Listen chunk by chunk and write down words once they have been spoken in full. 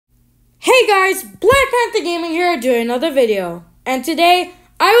Hey guys, Black Panther Gaming here doing another video. And today,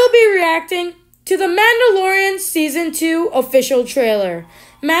 I will be reacting to the Mandalorian Season 2 official trailer.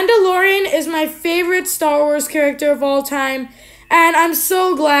 Mandalorian is my favorite Star Wars character of all time, and I'm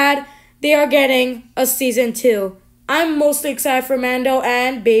so glad they are getting a Season 2. I'm mostly excited for Mando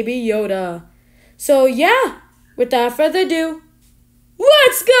and Baby Yoda. So yeah, without further ado,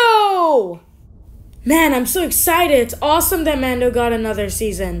 let's go! Man, I'm so excited. It's awesome that Mando got another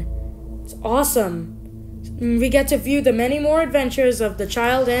season. It's awesome. We get to view the many more adventures of the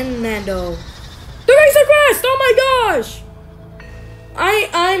child and Mando. The Razor Crest! Oh my gosh!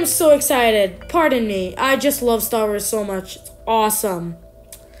 I'm so excited. Pardon me. I just love Star Wars so much. It's awesome.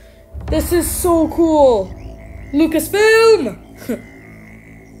 This is so cool. Lucasfilm!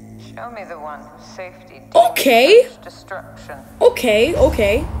 Show me the one. Safety. Okay. Destruction.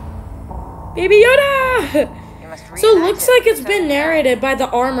 Okay. Baby Yoda! So it looks like it's been narrated by the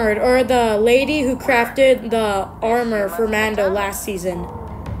Armored, or the lady who crafted the armor for Mando last season.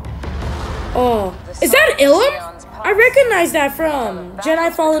 Oh, is that Ilum? I recognize that from Jedi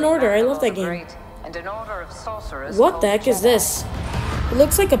Fallen Order. I love that game. What the heck is this? It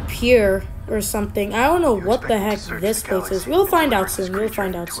looks like a pier or something. I don't know what the heck this place is. We'll find out soon.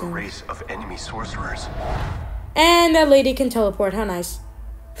 And that lady can teleport. How nice.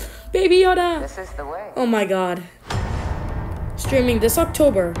 Baby Yoda! This is the way. Oh my god. Streaming this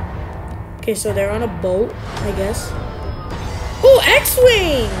October. Okay, so they're on a boat, I guess. Oh,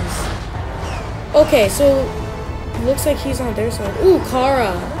 X-Wings! Okay, so it looks like he's on their side. Ooh,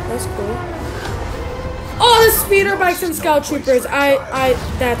 Kara. That's cool. Oh, the speeder bikes and scout troopers.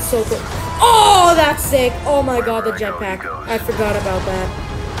 That's so cool. Oh, that's sick. Oh my god, the jetpack. I forgot about that.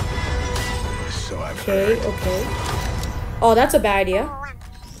 Okay. Oh, that's a bad idea.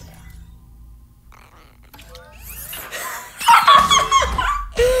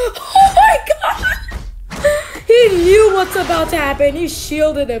 Oh my god! He knew what's about to happen. He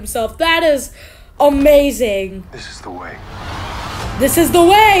shielded himself. That is amazing. This is the way. This is the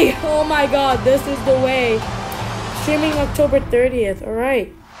way! Oh my god, this is the way. Streaming October 30th.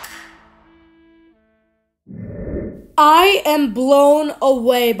 Alright. I am blown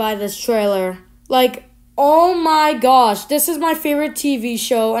away by this trailer. Like, oh my gosh. This is my favorite TV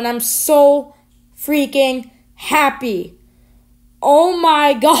show, and I'm so freaking happy. Oh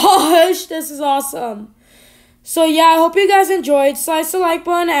my gosh, this is awesome. So yeah, I hope you guys enjoyed. Slice the like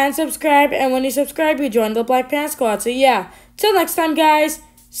button and subscribe. And when you subscribe, you join the Black Panther Squad. So yeah, till next time guys,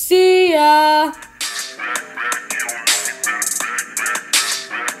 see ya.